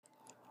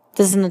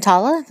This is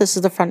Natala. This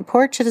is The Front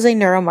Porch. It is a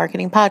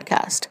neuromarketing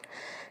podcast.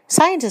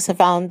 Scientists have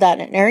found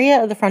that an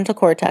area of the frontal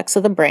cortex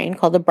of the brain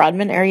called the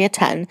Brodmann Area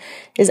 10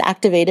 is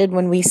activated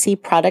when we see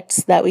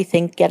products that we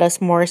think get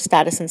us more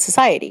status in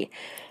society.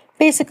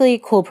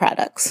 Basically, cool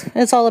products.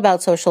 It's all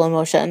about social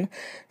emotion.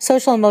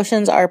 Social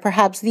emotions are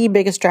perhaps the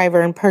biggest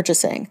driver in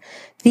purchasing.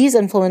 These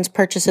influence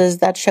purchases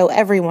that show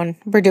everyone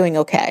we're doing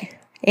okay.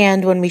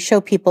 And when we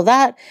show people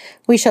that,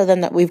 we show them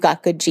that we've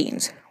got good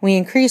genes. We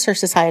increase our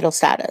societal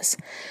status.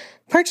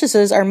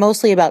 Purchases are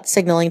mostly about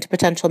signaling to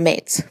potential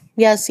mates.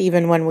 Yes,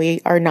 even when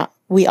we are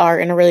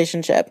in a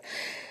relationship.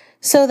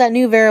 So that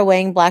new Vera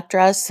Wang black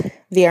dress,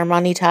 the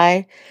Armani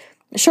tie,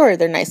 sure,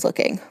 they're nice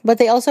looking, but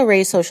they also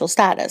raise social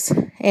status.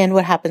 And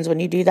what happens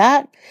when you do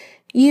that?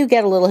 You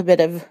get a little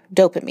bit of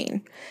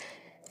dopamine.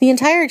 The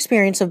entire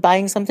experience of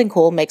buying something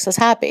cool makes us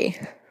happy.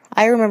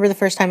 I remember the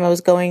first time I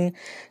was going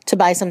to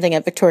buy something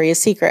at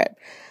Victoria's Secret.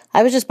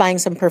 I was just buying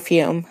some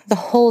perfume. The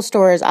whole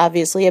store is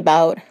obviously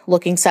about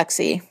looking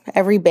sexy.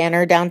 Every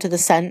banner down to the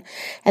scent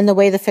and the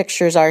way the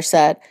fixtures are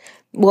set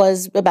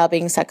was about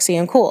being sexy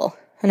and cool.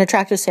 An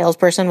attractive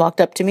salesperson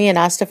walked up to me and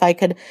asked if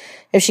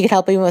she could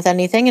help me with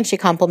anything, and she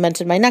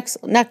complimented my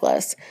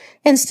necklace.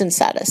 Instant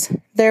status.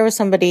 There was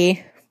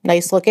somebody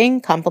nice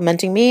looking,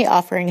 complimenting me,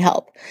 offering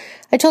help.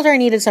 I told her I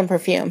needed some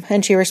perfume,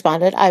 and she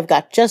responded, "I've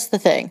got just the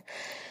thing."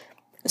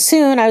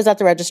 Soon, I was at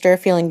the register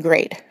feeling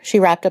great. She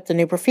wrapped up the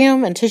new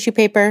perfume and tissue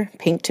paper,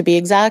 pink to be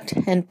exact,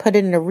 and put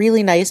it in a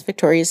really nice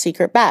Victoria's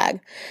Secret bag,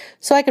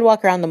 so I could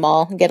walk around the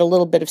mall and get a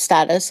little bit of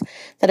status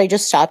that I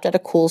just stopped at a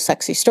cool,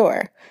 sexy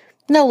store.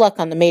 No luck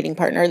on the mating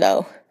partner,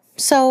 though.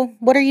 So,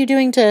 what are you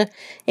doing to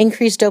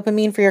increase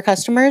dopamine for your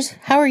customers?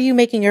 How are you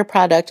making your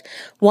product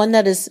one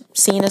that is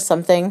seen as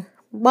something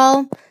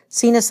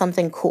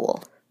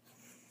cool?